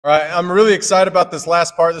All right, I'm really excited about this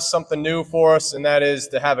last part. This is something new for us, and that is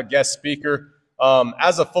to have a guest speaker.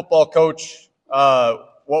 As a football coach,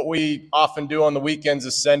 what we often do on the weekends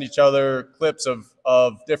is send each other clips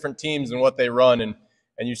of different teams and what they run, and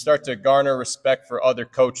you start to garner respect for other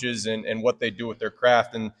coaches and what they do with their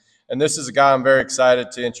craft. And this is a guy I'm very excited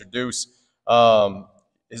to introduce.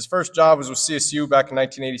 His first job was with CSU back in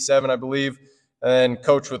 1987, I believe, and then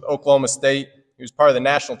coached with Oklahoma State. He was part of the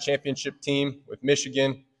national championship team with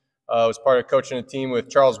Michigan. Was part of coaching a team with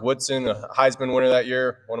Charles Woodson, a Heisman winner that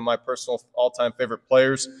year, one of my personal all-time favorite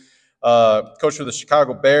players. Coached for the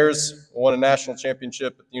Chicago Bears, won a national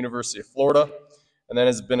championship at the University of Florida, and then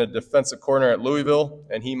has been a defensive coordinator at Louisville,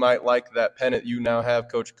 and he might like that pennant you now have,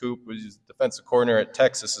 Coach Coop, which is defensive coordinator at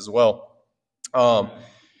Texas as well.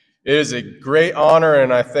 It is a great honor,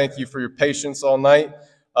 and I thank you for your patience all night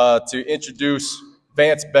to introduce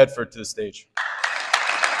Vance Bedford to the stage.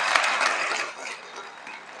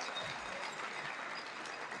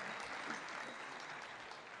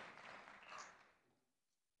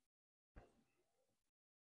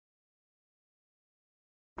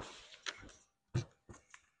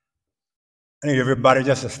 I need everybody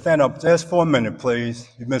just to stand up just for a minute, please.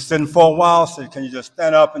 You've been sitting for a while, so can you just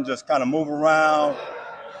stand up and just kind of move around?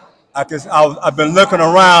 I've been looking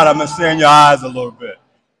around. I've been seeing your eyes a little bit.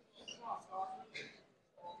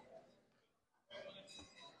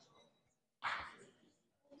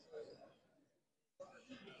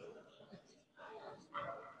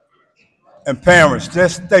 And parents,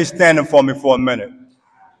 just stay standing for me for a minute.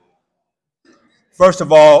 First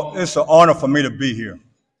of all, it's an honor for me to be here.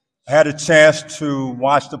 I had a chance to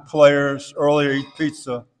watch the players earlier eat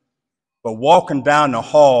pizza, but walking down the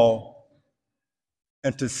hall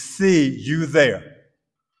and to see you there,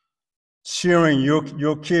 cheering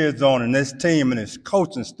your kids on and this team and this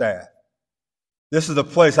coaching staff, this is a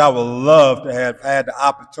place I would love to have had the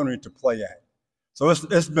opportunity to play at. So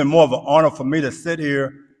it's been more of an honor for me to sit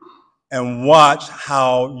here and watch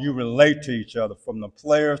how you relate to each other, from the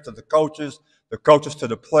players to the coaches to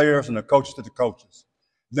the players, and the coaches to the coaches.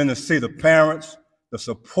 Then to see the parents, the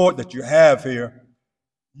support that you have here.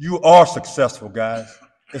 You are successful, guys.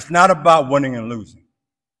 It's not about winning and losing.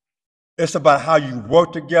 It's about how you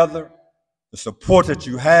work together, the support that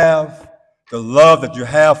you have, the love that you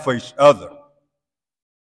have for each other.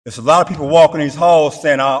 There's a lot of people walking these halls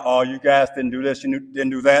saying, oh, you guys didn't do this, you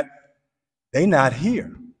didn't do that. They're not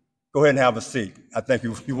here. Go ahead and have a seat. I think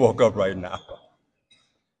you woke up right now.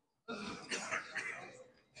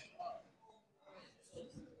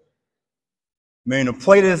 I mean, to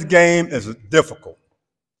play this game is difficult.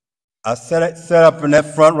 I set up in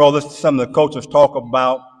that front row, listen to some of the coaches talk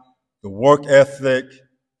about the work ethic,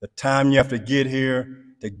 the time you have to get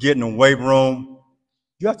here, to get in the weight room.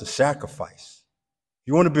 You have to sacrifice. If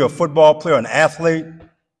you want to be a football player, an athlete,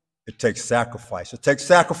 it takes sacrifice. It takes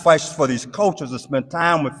sacrifices for these coaches to spend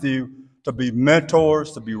time with you, to be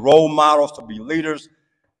mentors, to be role models, to be leaders.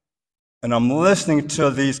 And I'm listening to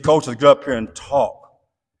these coaches get up here and talk.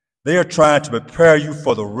 They are trying to prepare you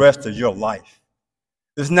for the rest of your life.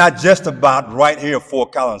 It's not just about right here at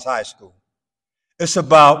Fort Collins High School. It's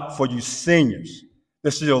about for you seniors.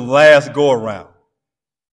 This is your last go-around.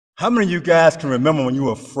 How many of you guys can remember when you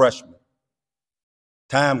were a freshman?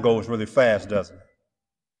 Time goes really fast, doesn't it?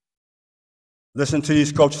 Listen to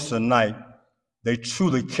these coaches tonight. They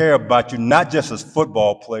truly care about you, not just as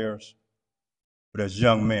football players, but as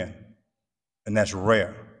young men, and that's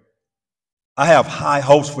rare. I have high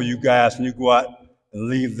hopes for you guys when you go out and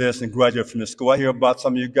leave this and graduate from this school. I hear about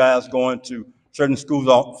some of you guys going to certain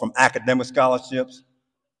schools from academic scholarships.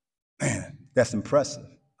 Man, that's impressive.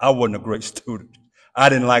 I wasn't a great student. I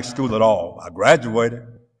didn't like school at all. I graduated.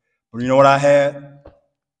 But you know what I had?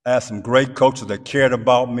 I had some great coaches that cared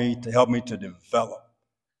about me to help me to develop.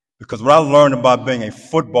 Because what I learned about being a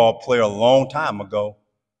football player a long time ago,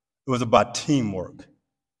 it was about teamwork.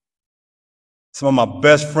 Some of my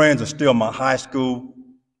best friends are still my high school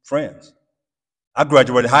friends. I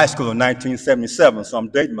graduated high school in 1977, so I'm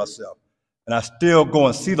dating myself. And I still go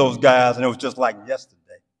and see those guys, and it was just like yesterday.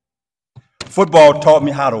 Football taught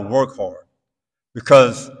me how to work hard,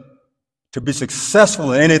 because to be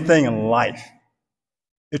successful in anything in life,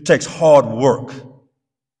 it takes hard work.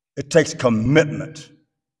 It takes commitment.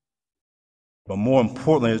 But more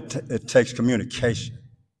importantly, it takes communication.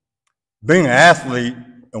 Being an athlete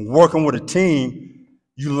and working with a team,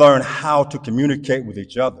 you learn how to communicate with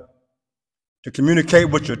each other, to communicate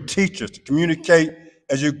with your teachers, to communicate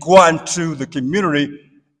as you go out into the community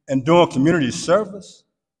and doing community service.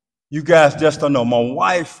 You guys just don't know. My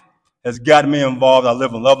wife has gotten me involved. I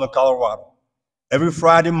live in Loveland, Colorado. Every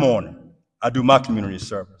Friday morning, I do my community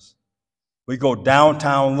service. We go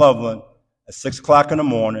downtown Loveland at 6 o'clock in the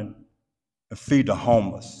morning and feed the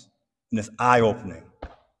homeless. And it's eye-opening. It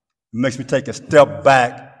makes me take a step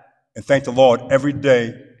back and thank the Lord every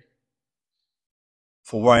day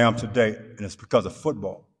for where I am today, and it's because of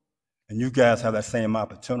football. And you guys have that same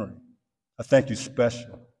opportunity. I think you're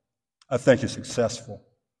special. I think you're successful.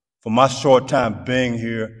 For my short time being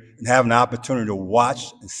here and having the opportunity to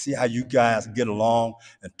watch and see how you guys get along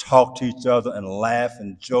and talk to each other and laugh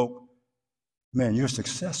and joke, man, you're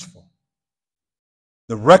successful.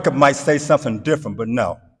 The record might say something different, but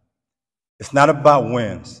no. It's not about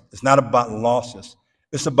wins. It's not about losses.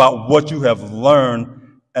 It's about what you have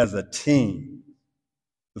learned as a team.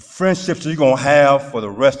 The friendships you're going to have for the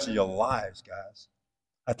rest of your lives, guys.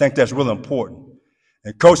 I think that's really important.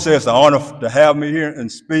 And Coach says it's an honor to have me here and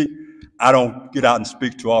speak. I don't get out and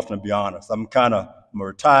speak too often, to be honest. I'm a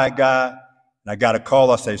retired guy, and I got a call.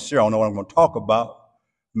 I say, sure, I don't know what I'm going to talk about.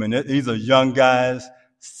 I mean, these are young guys,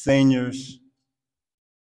 seniors.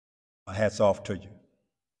 My hat's off to you.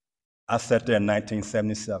 I sat there in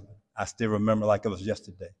 1977. I still remember like it was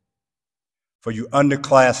yesterday. For you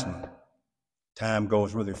underclassmen, time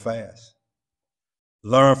goes really fast.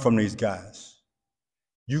 Learn from these guys.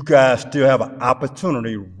 You guys still have an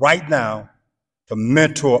opportunity right now to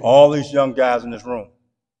mentor all these young guys in this room.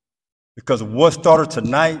 Because what started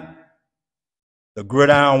tonight, the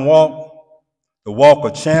gridiron walk, the walk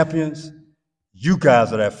of champions, you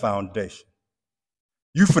guys are that foundation.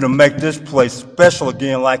 You finna make this place special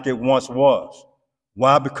again like it once was.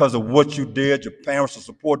 Why? Because of what you did, your parents, the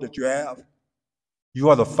support that you have. You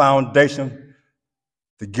are the foundation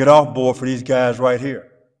to get off board for these guys right here.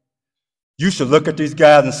 You should look at these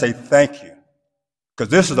guys and say thank you. Because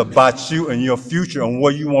this is about you and your future and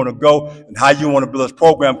where you want to go and how you want to build this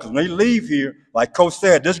program. Because when they leave here, like Coach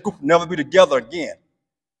said, this group will never be together again.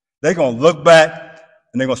 They're going to look back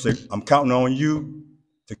and they're going to say, I'm counting on you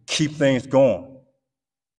to keep things going.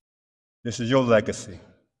 This is your legacy.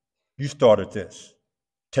 You started this.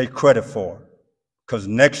 Take credit for it. Because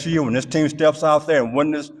next year, when this team steps out there and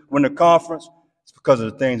win the conference, it's because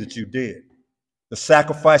of the things that you did. The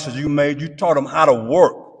sacrifices you made, you taught them how to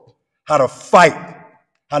work, how to fight,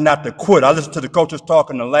 how not to quit. I listened to the coaches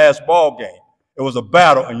talk in the last ball game. It was a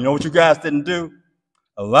battle, and you know what you guys didn't do?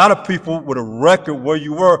 A lot of people with a record where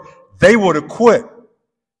you were, they would have quit.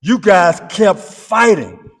 You guys kept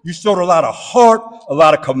fighting. You showed a lot of heart, a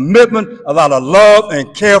lot of commitment, a lot of love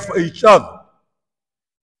and care for each other.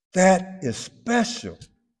 That is special.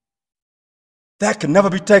 That can never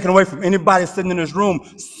be taken away from anybody sitting in this room.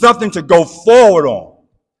 Something to go forward on.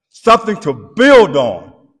 Something to build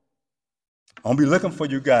on. I'll be looking for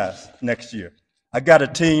you guys next year. I got a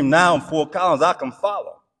team now in Fort Collins I can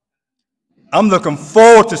follow. I'm looking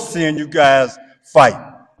forward to seeing you guys fight.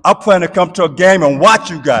 I plan to come to a game and watch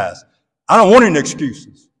you guys. I don't want any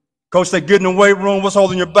excuses. Coach said, get in the weight room. What's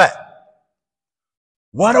holding you back?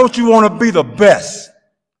 Why don't you want to be the best?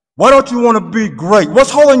 Why don't you want to be great? What's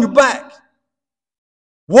holding you back?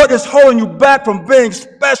 What is holding you back from being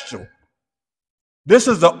special? This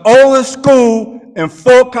is the oldest school in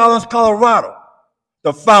Fort Collins, Colorado.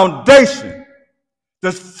 The foundation.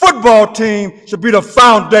 This football team should be the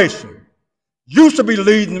foundation. You should be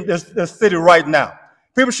leading this city right now.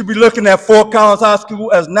 People should be looking at Fort Collins High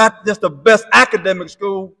School as not just the best academic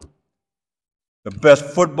school, the best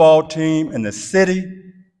football team in the city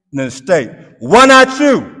and in the state. Why not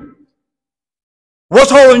you?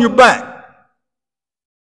 What's holding you back?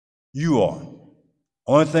 You are.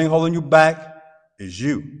 Only thing holding you back is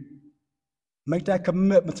you. Make that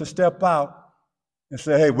commitment to step out and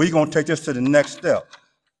say, hey, we're going to take this to the next step.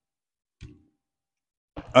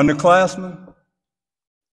 Underclassmen,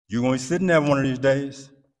 you're going to be sitting there one of these days,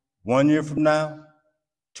 1 year from now,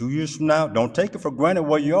 2 years from now. Don't take it for granted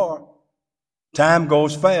where you are. Time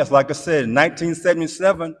goes fast. Like I said, in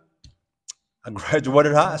 1977, I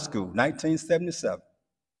graduated high school, 1977.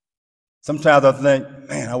 Sometimes I think,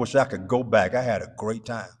 man, I wish I could go back. I had a great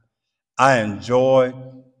time. I enjoyed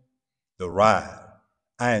the ride.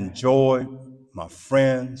 I enjoyed my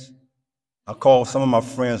friends. I call some of my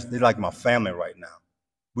friends, they're like my family right now.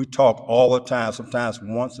 We talk all the time, sometimes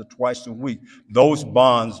once or twice a week. Those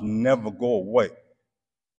bonds never go away.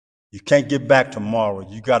 You can't get back tomorrow.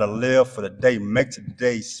 You got to live for the day. Make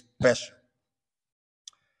today special.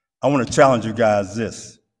 I want to challenge you guys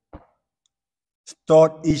this.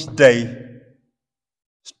 Start each day,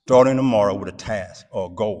 starting tomorrow, with a task or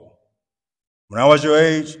a goal. When I was your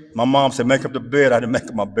age, my mom said, make up the bed. I didn't make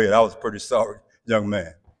up my bed. I was pretty sorry, young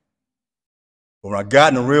man. But when I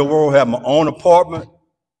got in the real world, had my own apartment,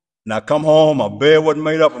 and I come home, my bed wasn't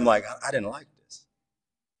made up, I'm like, I didn't like this.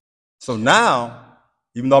 So now,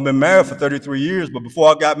 Even though I've been married for 33 years, but before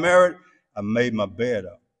I got married, I made my bed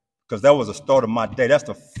up because that was the start of my day. That's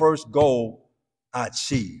the first goal I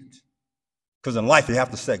achieved. Because in life, you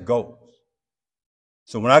have to set goals.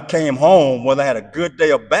 So when I came home, whether I had a good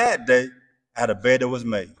day or bad day, I had a bed that was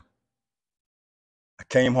made. I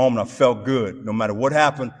came home and I felt good no matter what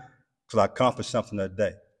happened because I accomplished something that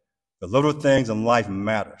day. The little things in life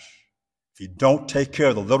matters. If you don't take care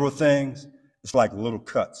of the little things, it's like little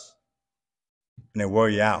cuts. And they wear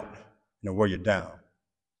you out, and they wear you down.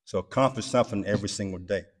 So accomplish something every single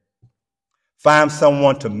day. Find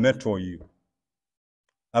someone to mentor you.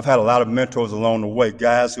 I've had a lot of mentors along the way,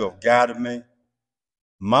 guys who have guided me.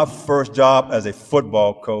 My first job as a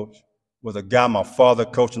football coach was a guy my father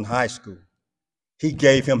coached in high school. He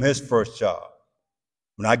gave him his first job.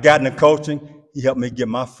 When I got into coaching, he helped me get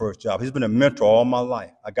my first job. He's been a mentor all my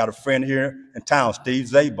life. I got a friend here in town, Steve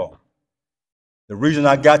Zabo. The reason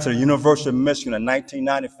I got to the University of Michigan in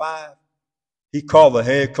 1995, he called the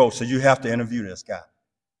head coach, said, you have to interview this guy.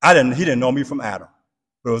 He didn't know me from Adam,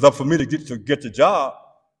 but it was up for me to get the job.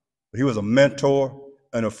 But he was a mentor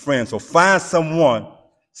and a friend. So find someone,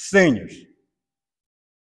 seniors.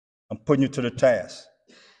 I'm putting you to the task.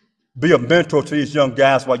 Be a mentor to these young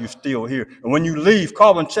guys while you're still here. And when you leave,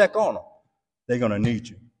 call and check on them. They're going to need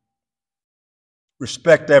you.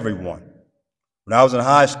 Respect everyone. When I was in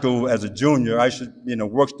high school as a junior, I used to be in a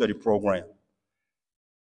work-study program.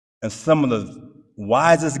 And some of the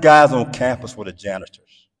wisest guys on campus were the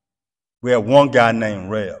janitors. We had one guy named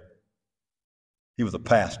Reb. He was a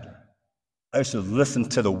pastor. I used to listen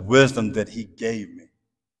to the wisdom that he gave me.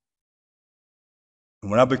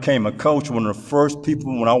 And when I became a coach, one of the first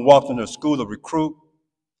people, when I walked into the school to recruit,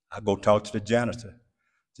 I go talk to the janitor.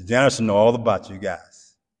 The janitor know all about you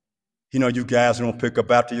guys. He know you guys don't pick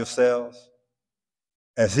up after yourselves.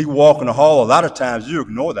 As he walk in the hall, a lot of times you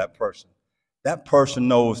ignore that person. That person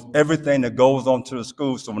knows everything that goes on to the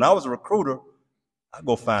school. So when I was a recruiter, I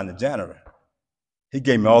go find the janitor. He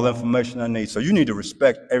gave me all the information I need. So you need to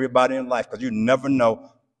respect everybody in life because you never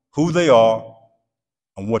know who they are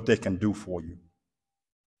and what they can do for you.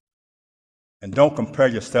 And don't compare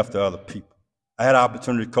yourself to other people. I had an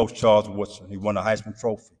opportunity to coach Charles Woodson. He won the Heisman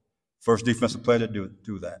Trophy. First defensive player to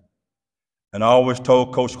do that. And I always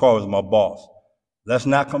told Coach Carr, was my boss, let's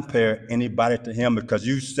not compare anybody to him because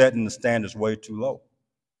you're setting the standards way too low.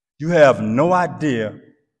 You have no idea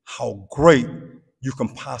how great you can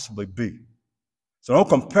possibly be. So don't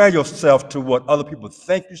compare yourself to what other people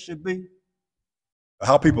think you should be, or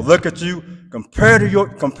how people look at you.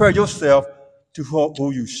 Compare yourself to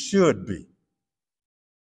who you should be.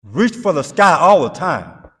 Reach for the sky all the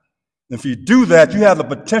time. If you do that, you have the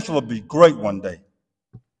potential to be great one day.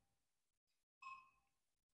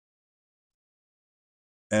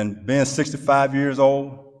 And being 65 years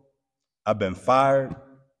old, I've been fired,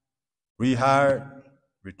 rehired,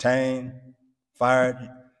 retained, fired.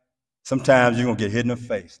 Sometimes you're going to get hit in the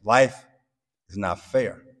face. Life is not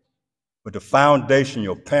fair. But the foundation,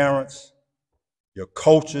 your parents, your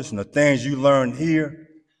coaches, and the things you learn here,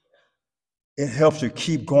 it helps you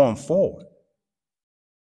keep going forward.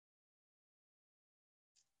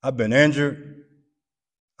 I've been injured.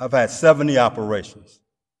 I've had 7 knee operations.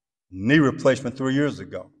 Knee replacement 3 years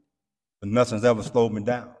ago, but nothing's ever slowed me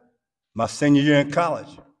down. My senior year in college,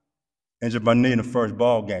 injured my knee in the first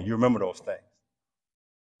ball game. You remember those things.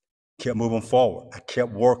 Kept moving forward. I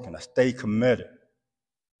kept working. I stayed committed.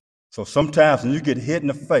 So sometimes when you get hit in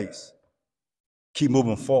the face, keep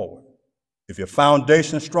moving forward. If your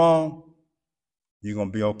foundation is strong, you're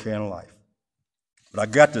going to be okay in life. But I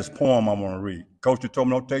got this poem I want to read. Coach, you told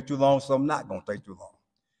me don't take too long, so I'm not going to take too long.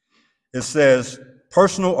 It says,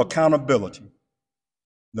 personal accountability,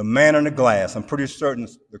 the man in the glass. I'm pretty certain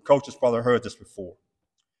the coach has probably heard this before.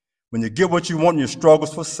 When you get what you want in your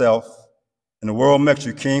struggles for self, and the world makes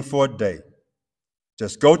you king for a day,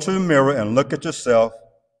 just go to the mirror and look at yourself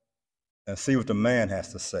and see what the man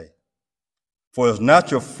has to say. For it's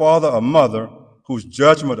not your father or mother whose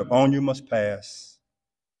judgment upon you must pass.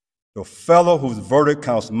 The fellow whose verdict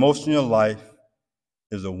counts most in your life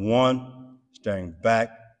is the one staring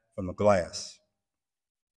back from the glass.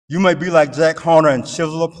 You may be like Jack Horner and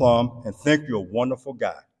chisel a plum and think you're a wonderful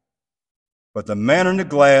guy. But the man in the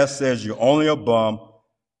glass says you're only a bum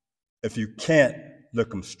if you can't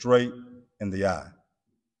look him straight in the eye.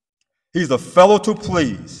 He's a fellow to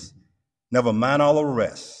please, never mind all the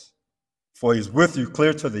rest, for he's with you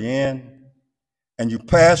clear to the end, and you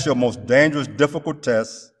pass your most dangerous, difficult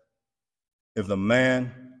test if the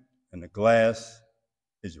man in the glass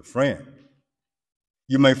is your friend.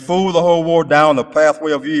 You may fool the whole world down the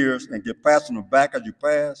pathway of years and get past on the back as you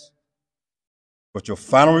pass, but your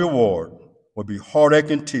final reward would be heartache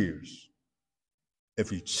and tears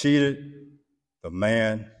if you cheated the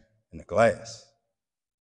man in the glass.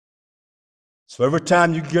 So every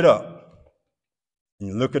time you get up and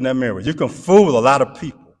you look in that mirror, you can fool a lot of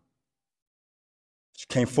people, but you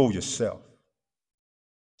can't fool yourself.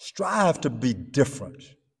 Strive to be different.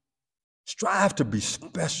 Strive to be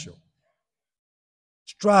special.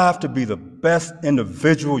 Strive to be the best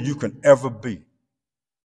individual you can ever be.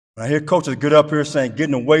 When I hear coaches get up here saying, get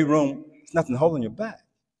in the weight room, there's nothing holding you back.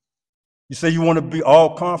 You say you want to be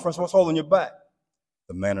all conference, what's holding you back?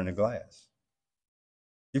 The man in the glass.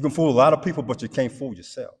 You can fool a lot of people, but you can't fool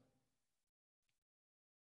yourself.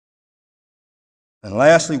 And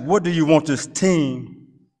lastly, what do you want this team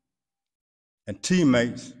and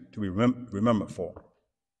teammates to be remembered for?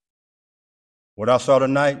 What I saw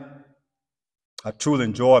tonight, I truly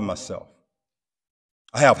enjoyed myself.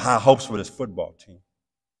 I have high hopes for this football team.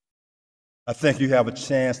 I think you have a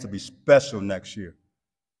chance to be special next year.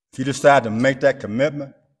 If you decide to make that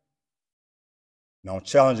commitment, and I'll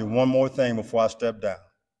challenge you one more thing before I step down.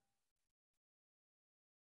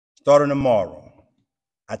 Starting tomorrow,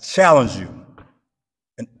 I challenge you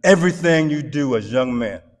in everything you do as young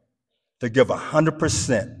men to give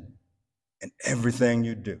 100% in everything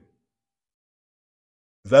you do.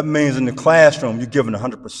 If that means in the classroom, you're giving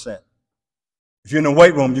 100%. If you're in the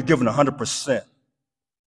weight room, you're giving 100%.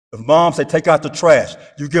 If mom say, take out the trash,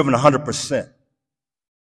 you're giving 100%.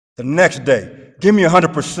 The next day, give me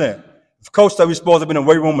 100%. If coach said we're supposed to be in the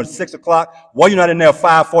weight room at 6 o'clock, why are you not in there at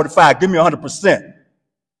 5:45? Give me 100%.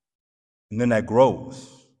 And then that grows,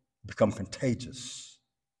 become contagious.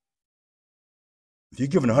 If you're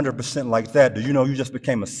giving 100% like that, do you know you just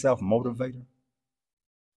became a self-motivator?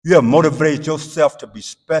 You have motivated yourself to be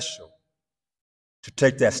special, to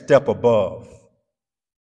take that step above,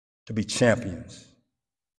 to be champions.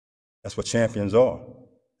 That's what champions are.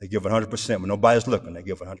 They give 100%. When nobody's looking, they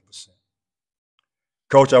give 100%.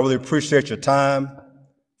 Coach, I really appreciate your time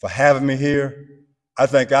for having me here. I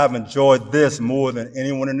think I've enjoyed this more than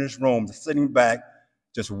anyone in this room, just sitting back,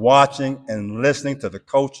 just watching and listening to the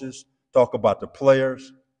coaches talk about the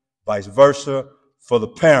players, vice versa, for the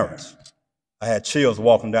parents. I had chills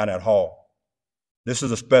walking down that hall. This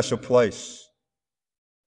is a special place.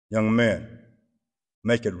 Young men,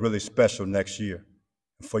 make it really special next year.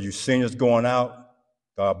 And for you seniors going out,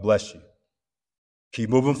 God bless you. Keep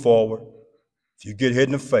moving forward. If you get hit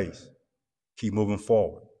in the face, keep moving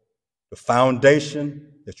forward. The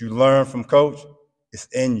foundation that you learn from coach is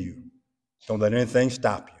in you. Don't let anything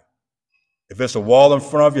stop you. If it's a wall in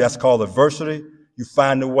front of you, that's called adversity, you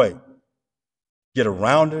find a way. Get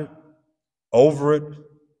around it, over it,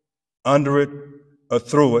 under it, or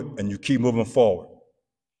through it, and you keep moving forward.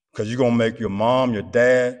 Because you're going to make your mom, your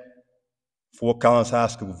dad, Fort Collins High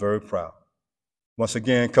School very proud. Once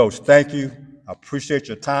again, Coach, thank you. I appreciate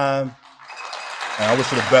your time, and I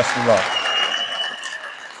wish you the best of luck.